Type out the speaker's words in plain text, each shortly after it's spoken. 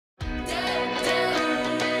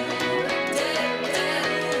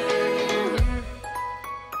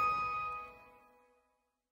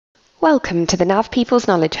Welcome to the NAV People's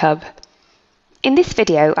Knowledge Hub. In this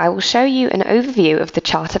video, I will show you an overview of the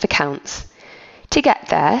chart of accounts. To get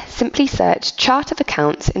there, simply search Chart of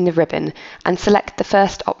Accounts in the ribbon and select the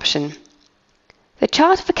first option. The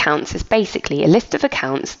chart of accounts is basically a list of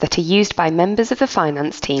accounts that are used by members of the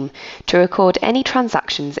finance team to record any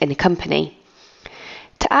transactions in a company.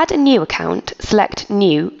 To add a new account, select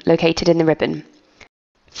New located in the ribbon.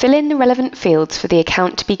 Fill in the relevant fields for the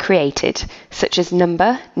account to be created, such as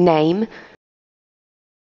number, name,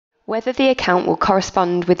 whether the account will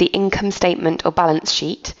correspond with the income statement or balance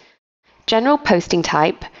sheet, general posting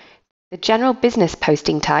type, the general business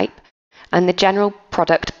posting type, and the general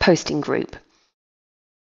product posting group.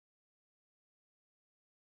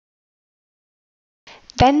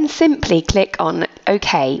 Then simply click on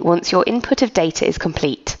OK once your input of data is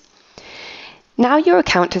complete. Now your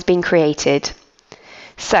account has been created.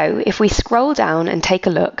 So if we scroll down and take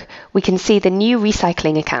a look, we can see the new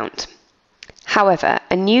recycling account. However,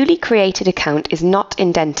 a newly created account is not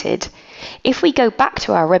indented. If we go back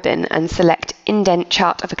to our ribbon and select Indent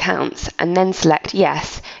Chart of Accounts and then select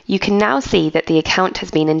Yes, you can now see that the account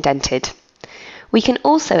has been indented. We can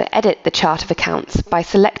also edit the chart of accounts by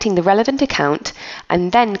selecting the relevant account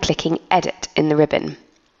and then clicking Edit in the ribbon.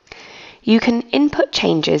 You can input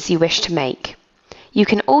changes you wish to make. You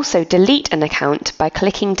can also delete an account by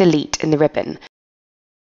clicking Delete in the ribbon.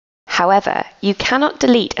 However, you cannot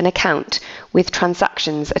delete an account with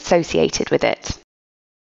transactions associated with it.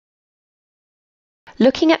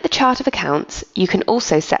 Looking at the chart of accounts, you can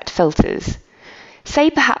also set filters. Say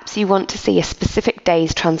perhaps you want to see a specific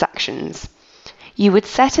day's transactions. You would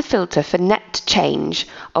set a filter for net change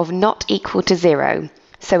of not equal to 0,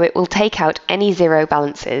 so it will take out any 0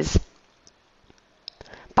 balances.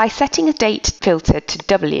 By setting a date filter to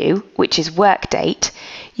W, which is work date,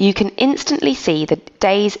 you can instantly see the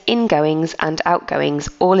day's ingoings and outgoings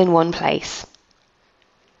all in one place.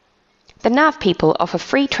 The NAV People offer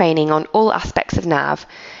free training on all aspects of NAV.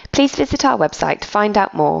 Please visit our website to find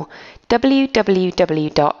out more,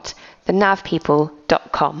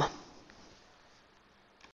 www.thenavpeople.com.